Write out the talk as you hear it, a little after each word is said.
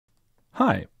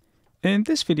Hi. In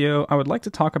this video, I would like to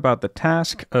talk about the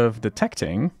task of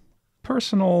detecting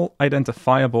personal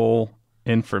identifiable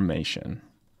information,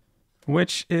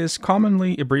 which is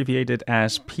commonly abbreviated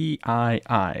as PII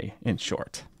in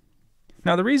short.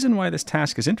 Now, the reason why this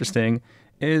task is interesting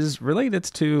is related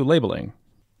to labeling.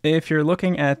 If you're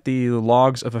looking at the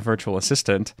logs of a virtual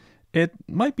assistant, it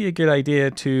might be a good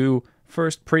idea to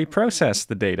first pre-process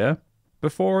the data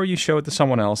before you show it to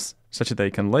someone else such that they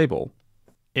can label.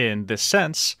 In this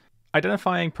sense,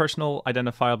 identifying personal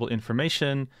identifiable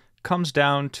information comes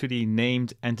down to the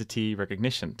named entity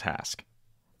recognition task.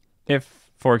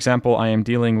 If, for example, I am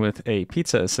dealing with a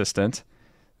pizza assistant,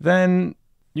 then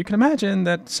you can imagine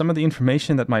that some of the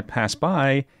information that might pass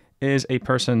by is a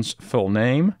person's full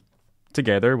name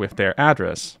together with their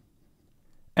address.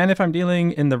 And if I'm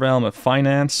dealing in the realm of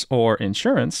finance or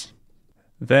insurance,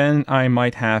 then I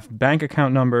might have bank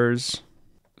account numbers,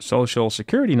 social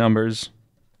security numbers,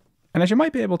 and as you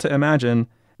might be able to imagine,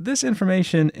 this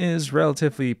information is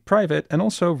relatively private and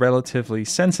also relatively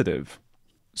sensitive.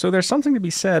 So there's something to be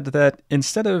said that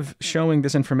instead of showing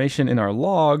this information in our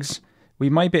logs, we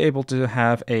might be able to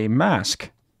have a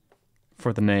mask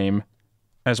for the name,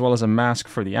 as well as a mask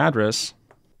for the address.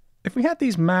 If we had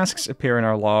these masks appear in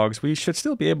our logs, we should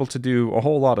still be able to do a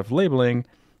whole lot of labeling,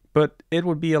 but it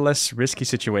would be a less risky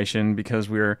situation because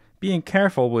we're being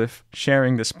careful with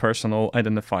sharing this personal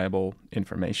identifiable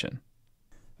information.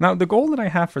 Now, the goal that I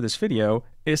have for this video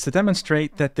is to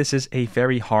demonstrate that this is a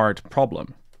very hard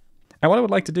problem. And what I would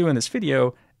like to do in this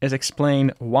video is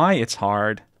explain why it's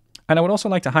hard, and I would also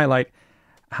like to highlight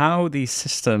how these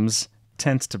systems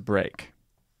tend to break.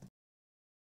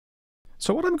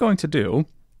 So what I'm going to do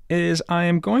is I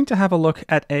am going to have a look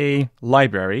at a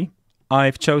library.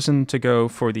 I've chosen to go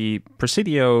for the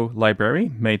Presidio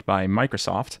library made by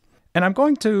Microsoft, and I'm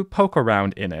going to poke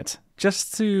around in it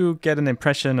just to get an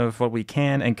impression of what we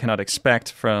can and cannot expect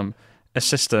from a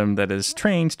system that is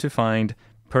trained to find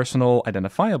personal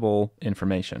identifiable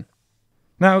information.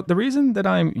 Now, the reason that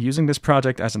I'm using this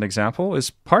project as an example is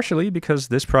partially because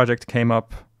this project came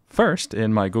up first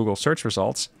in my Google search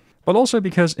results, but also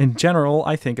because in general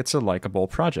I think it's a likable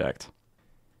project.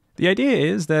 The idea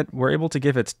is that we're able to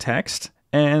give it text,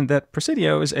 and that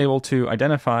Presidio is able to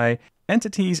identify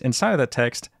entities inside of that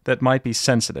text that might be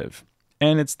sensitive,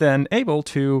 and it's then able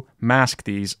to mask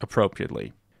these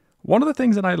appropriately. One of the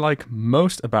things that I like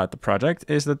most about the project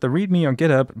is that the README on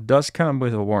GitHub does come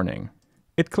with a warning.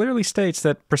 It clearly states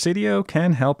that Presidio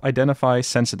can help identify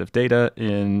sensitive data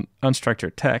in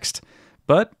unstructured text,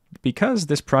 but because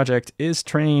this project is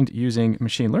trained using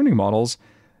machine learning models,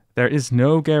 there is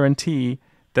no guarantee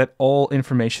that all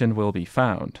information will be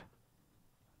found.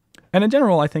 And in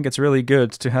general, I think it's really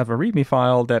good to have a README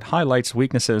file that highlights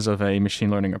weaknesses of a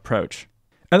machine learning approach.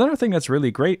 Another thing that's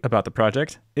really great about the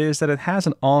project is that it has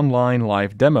an online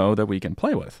live demo that we can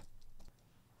play with.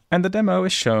 And the demo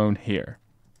is shown here.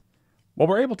 What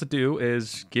we're able to do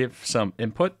is give some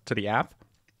input to the app,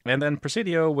 and then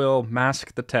Presidio will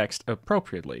mask the text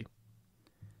appropriately.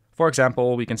 For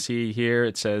example, we can see here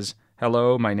it says,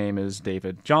 "Hello, my name is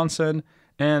David Johnson,"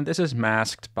 and this is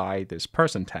masked by this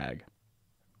person tag.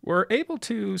 We're able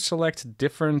to select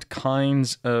different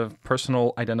kinds of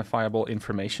personal identifiable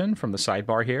information from the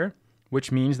sidebar here,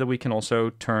 which means that we can also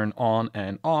turn on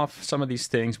and off some of these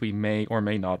things we may or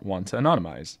may not want to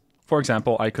anonymize. For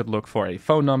example, I could look for a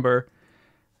phone number,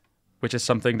 which is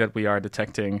something that we are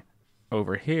detecting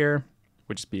over here,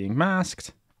 which is being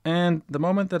masked. And the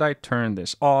moment that I turn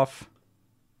this off,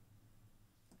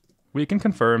 we can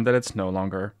confirm that it's no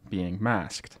longer being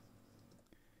masked.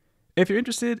 If you're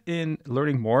interested in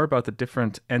learning more about the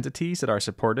different entities that are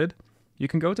supported, you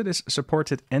can go to this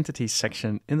supported entities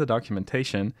section in the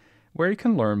documentation where you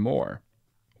can learn more.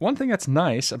 One thing that's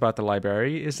nice about the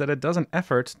library is that it does an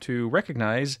effort to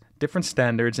recognize different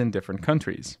standards in different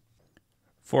countries.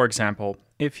 For example,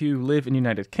 if you live in the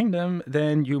United Kingdom,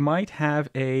 then you might have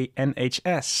a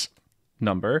NHS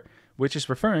number, which is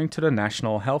referring to the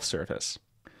National Health Service.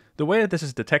 The way that this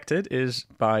is detected is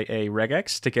by a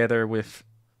regex together with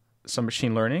some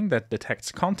machine learning that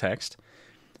detects context,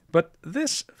 but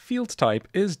this field type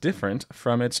is different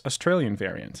from its Australian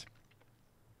variant.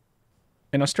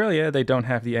 In Australia, they don't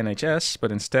have the NHS,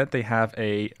 but instead they have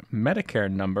a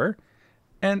Medicare number,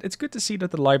 and it's good to see that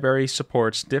the library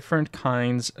supports different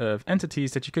kinds of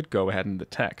entities that you could go ahead and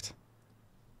detect.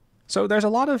 So there's a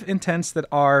lot of intents that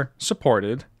are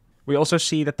supported. We also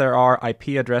see that there are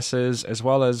IP addresses as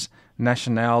well as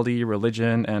nationality,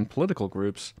 religion, and political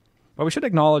groups. But we should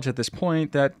acknowledge at this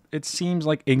point that it seems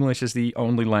like English is the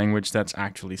only language that's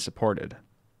actually supported.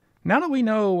 Now that we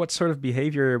know what sort of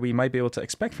behavior we might be able to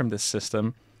expect from this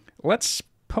system, let's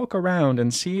poke around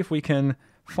and see if we can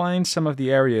find some of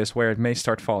the areas where it may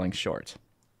start falling short.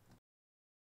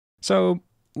 So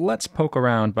let's poke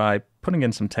around by putting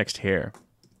in some text here.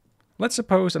 Let's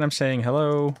suppose that I'm saying,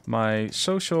 hello, my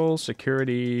social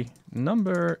security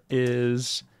number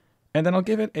is, and then I'll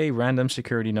give it a random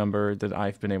security number that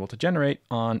I've been able to generate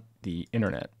on the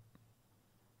internet.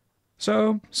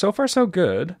 So far so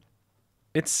good.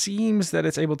 It seems that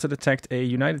it's able to detect a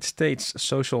United States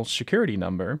social security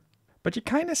number, but you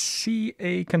kind of see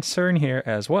a concern here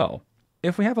as well.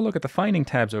 If we have a look at the finding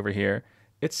tabs over here,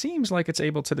 it seems like it's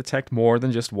able to detect more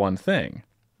than just one thing.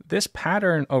 This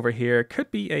pattern over here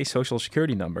could be a social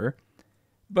security number,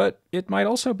 but it might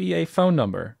also be a phone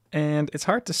number, and it's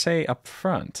hard to say up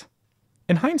front.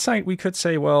 In hindsight, we could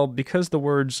say, well, because the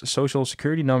words social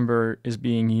security number is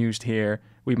being used here,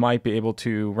 we might be able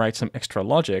to write some extra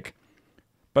logic.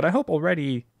 But I hope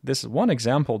already this one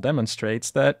example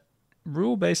demonstrates that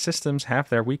rule-based systems have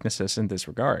their weaknesses in this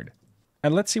regard.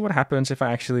 And let's see what happens if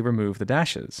I actually remove the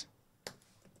dashes.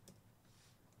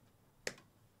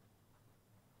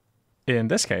 In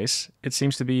this case, it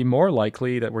seems to be more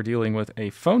likely that we're dealing with a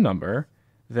phone number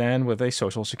than with a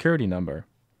social security number.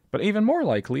 But even more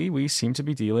likely, we seem to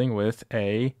be dealing with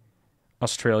a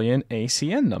Australian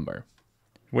ACN number,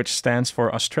 which stands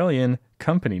for Australian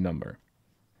Company Number.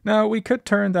 Now, we could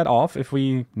turn that off if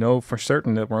we know for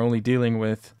certain that we're only dealing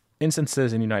with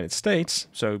instances in the United States,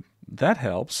 so that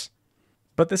helps.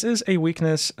 But this is a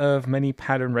weakness of many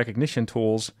pattern recognition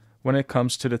tools when it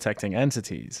comes to detecting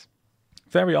entities.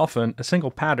 Very often, a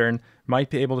single pattern might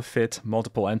be able to fit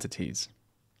multiple entities.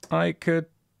 I could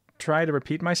try to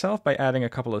repeat myself by adding a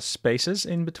couple of spaces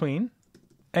in between.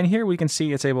 And here we can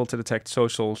see it's able to detect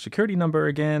social security number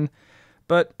again,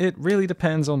 but it really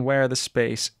depends on where the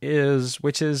space is,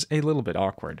 which is a little bit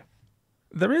awkward.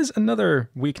 There is another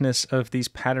weakness of these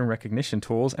pattern recognition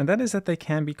tools, and that is that they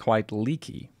can be quite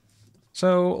leaky.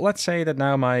 So let's say that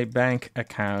now my bank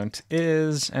account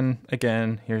is, and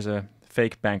again, here's a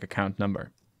fake bank account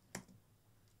number.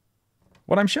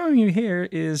 What I'm showing you here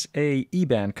is a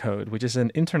IBAN code, which is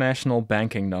an international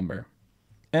banking number.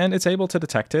 And it's able to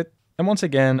detect it. And once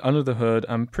again, under the hood,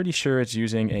 I'm pretty sure it's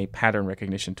using a pattern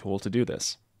recognition tool to do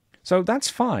this. So that's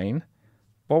fine.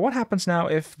 But what happens now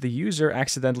if the user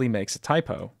accidentally makes a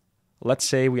typo? Let's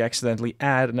say we accidentally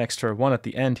add an extra 1 at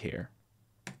the end here.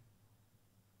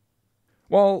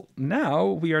 Well, now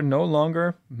we are no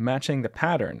longer matching the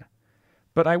pattern.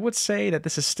 But I would say that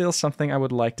this is still something I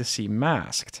would like to see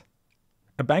masked.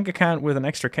 A bank account with an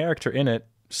extra character in it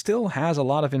still has a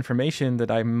lot of information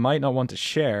that I might not want to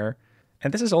share,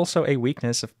 and this is also a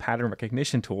weakness of pattern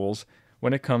recognition tools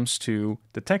when it comes to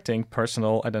detecting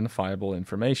personal identifiable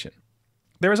information.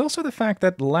 There is also the fact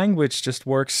that language just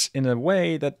works in a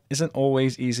way that isn't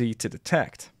always easy to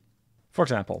detect. For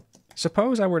example,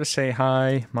 suppose I were to say,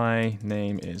 hi, my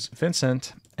name is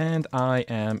Vincent, and I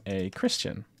am a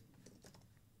Christian.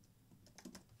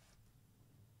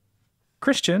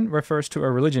 Christian refers to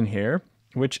a religion here,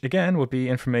 which again would be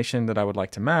information that I would like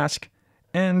to mask,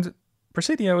 and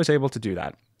Presidio is able to do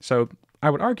that. So I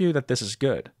would argue that this is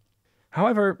good.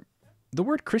 However, the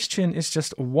word Christian is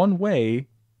just one way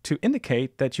to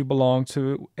indicate that you belong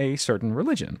to a certain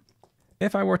religion.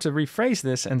 If I were to rephrase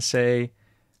this and say,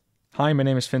 hi, my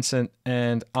name is Vincent,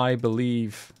 and I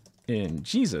believe in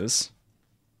Jesus,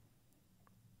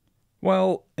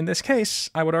 well, in this case,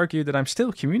 I would argue that I'm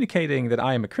still communicating that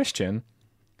I am a Christian,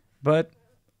 but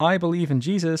I believe in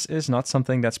Jesus is not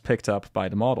something that's picked up by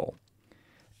the model.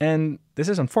 And this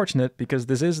is unfortunate because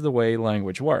this is the way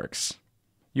language works.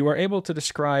 You are able to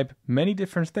describe many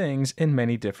different things in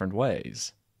many different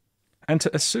ways. And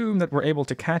to assume that we're able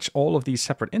to catch all of these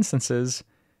separate instances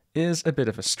is a bit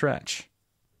of a stretch.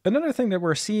 Another thing that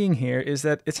we're seeing here is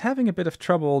that it's having a bit of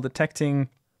trouble detecting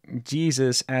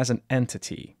Jesus as an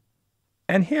entity.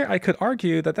 And here I could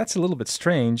argue that that's a little bit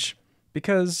strange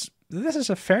because this is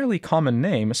a fairly common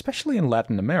name, especially in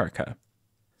Latin America.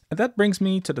 And that brings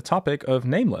me to the topic of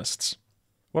name lists.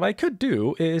 What I could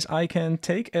do is I can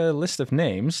take a list of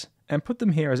names and put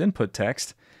them here as input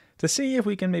text to see if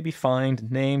we can maybe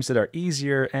find names that are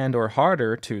easier and or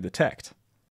harder to detect.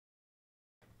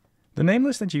 The name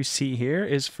list that you see here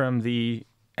is from the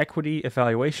equity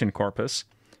evaluation corpus.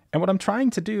 And what I'm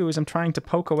trying to do is I'm trying to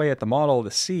poke away at the model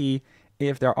to see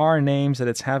if there are names that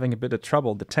it's having a bit of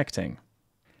trouble detecting.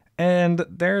 And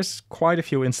there's quite a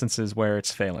few instances where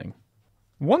it's failing.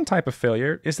 One type of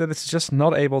failure is that it's just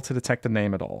not able to detect the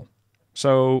name at all.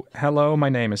 So, hello, my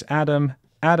name is Adam.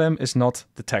 Adam is not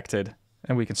detected,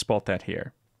 and we can spot that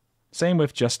here. Same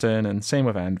with Justin and same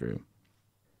with Andrew.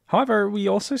 However, we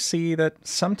also see that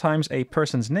sometimes a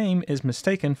person's name is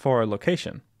mistaken for a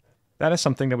location. That is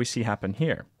something that we see happen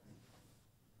here.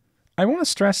 I want to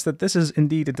stress that this is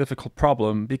indeed a difficult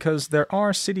problem because there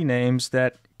are city names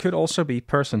that could also be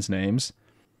persons' names.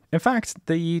 In fact,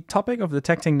 the topic of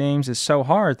detecting names is so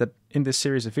hard that in this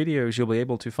series of videos you'll be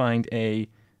able to find a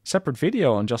separate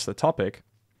video on just the topic.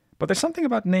 But there's something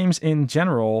about names in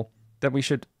general that we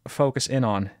should focus in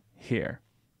on here.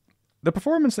 The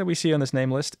performance that we see on this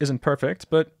name list isn't perfect,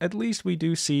 but at least we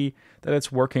do see that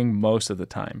it's working most of the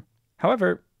time.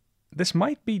 However, this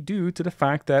might be due to the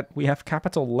fact that we have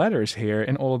capital letters here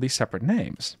in all of these separate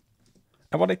names.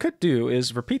 And what I could do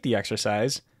is repeat the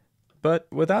exercise, but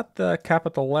without the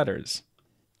capital letters.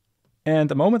 And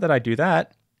the moment that I do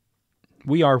that,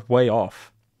 we are way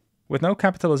off. With no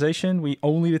capitalization, we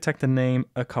only detect the name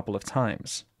a couple of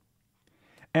times.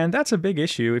 And that's a big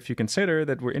issue if you consider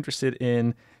that we're interested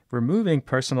in removing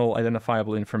personal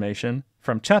identifiable information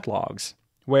from chat logs,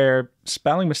 where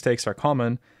spelling mistakes are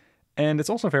common, and it's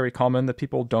also very common that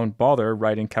people don't bother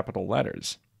writing capital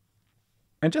letters.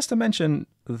 And just to mention,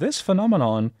 this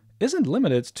phenomenon isn't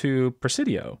limited to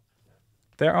Presidio.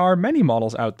 There are many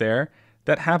models out there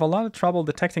that have a lot of trouble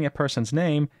detecting a person's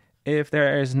name if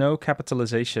there is no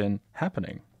capitalization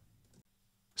happening.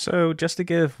 So just to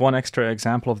give one extra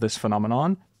example of this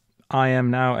phenomenon, I am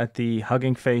now at the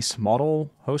huggingface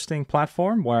model hosting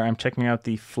platform where I'm checking out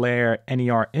the Flair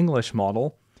ner-english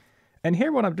model. And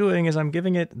here what I'm doing is I'm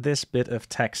giving it this bit of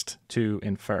text to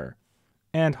infer.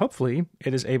 And hopefully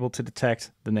it is able to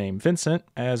detect the name Vincent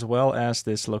as well as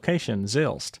this location,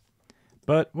 Zilst.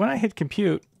 But when I hit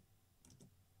compute,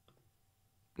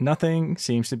 nothing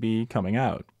seems to be coming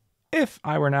out. If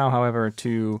I were now, however,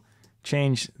 to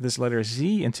change this letter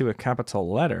Z into a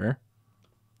capital letter,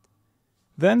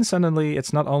 then suddenly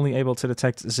it's not only able to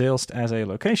detect Zilst as a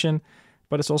location,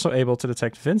 but it's also able to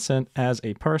detect Vincent as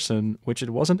a person, which it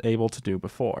wasn't able to do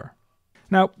before.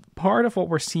 Now, part of what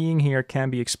we're seeing here can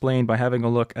be explained by having a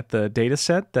look at the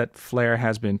dataset that Flair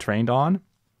has been trained on.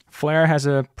 Flair has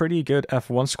a pretty good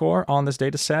F1 score on this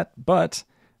dataset, but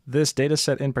this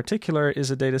dataset in particular is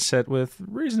a dataset with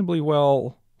reasonably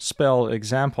well spelled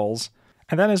examples,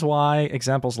 and that is why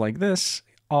examples like this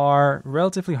are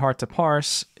relatively hard to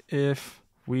parse if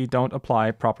we don't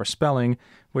apply proper spelling,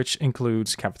 which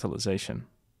includes capitalization.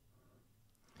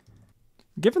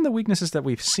 Given the weaknesses that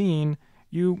we've seen,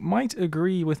 you might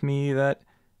agree with me that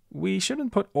we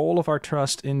shouldn't put all of our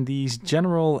trust in these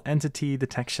general entity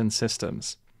detection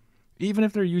systems. Even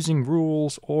if they're using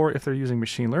rules or if they're using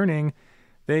machine learning,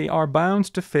 they are bound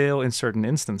to fail in certain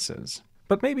instances.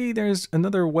 But maybe there's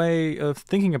another way of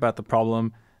thinking about the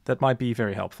problem that might be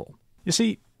very helpful. You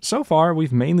see, so far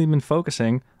we've mainly been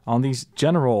focusing on these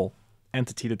general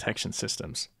entity detection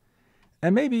systems.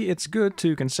 And maybe it's good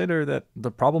to consider that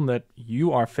the problem that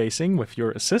you are facing with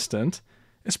your assistant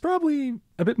is probably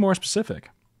a bit more specific.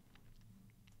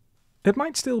 It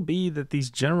might still be that these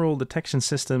general detection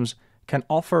systems can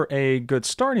offer a good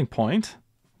starting point.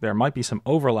 There might be some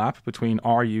overlap between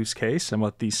our use case and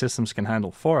what these systems can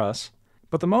handle for us.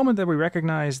 But the moment that we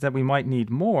recognize that we might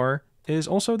need more is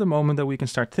also the moment that we can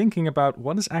start thinking about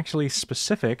what is actually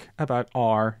specific about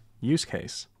our use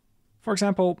case. For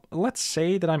example, let's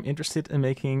say that I'm interested in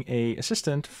making an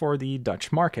assistant for the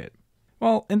Dutch market.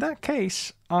 Well, in that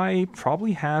case, I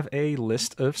probably have a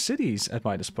list of cities at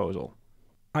my disposal.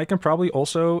 I can probably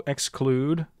also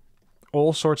exclude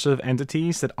all sorts of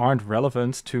entities that aren't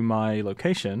relevant to my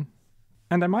location.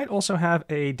 And I might also have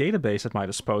a database at my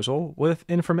disposal with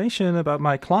information about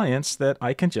my clients that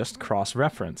I can just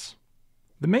cross-reference.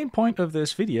 The main point of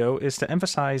this video is to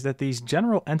emphasize that these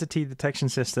general entity detection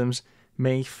systems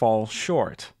may fall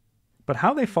short. But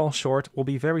how they fall short will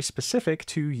be very specific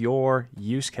to your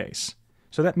use case.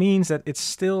 So that means that it's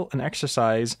still an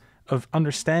exercise of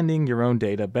understanding your own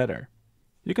data better.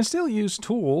 You can still use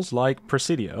tools like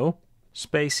Presidio,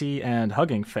 Spacey, and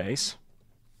huggingface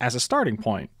as a starting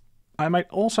point. I might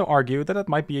also argue that it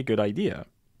might be a good idea.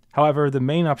 However, the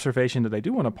main observation that I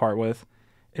do want to part with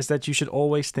is that you should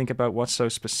always think about what's so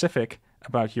specific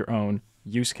about your own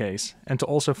use case and to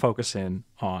also focus in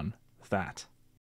on that.